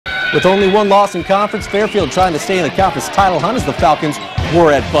With only one loss in conference, Fairfield trying to stay in the conference title hunt as the Falcons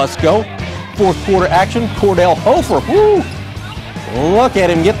were at Busco. Fourth quarter action, Cordell Hofer. Woo! Look at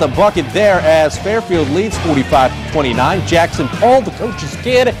him get the bucket there as Fairfield leads 45-29. Jackson Paul, the coach's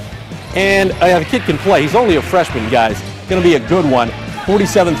kid, and the kid can play. He's only a freshman, guys. Going to be a good one.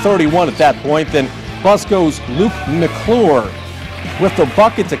 47-31 at that point. Then Busco's Luke McClure with the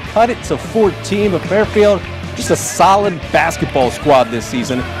bucket to cut it to 14. But Fairfield, just a solid basketball squad this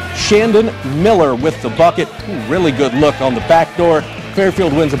season. Shandon Miller with the bucket. Really good look on the back door.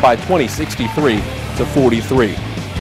 Fairfield wins it by 20, 63-43.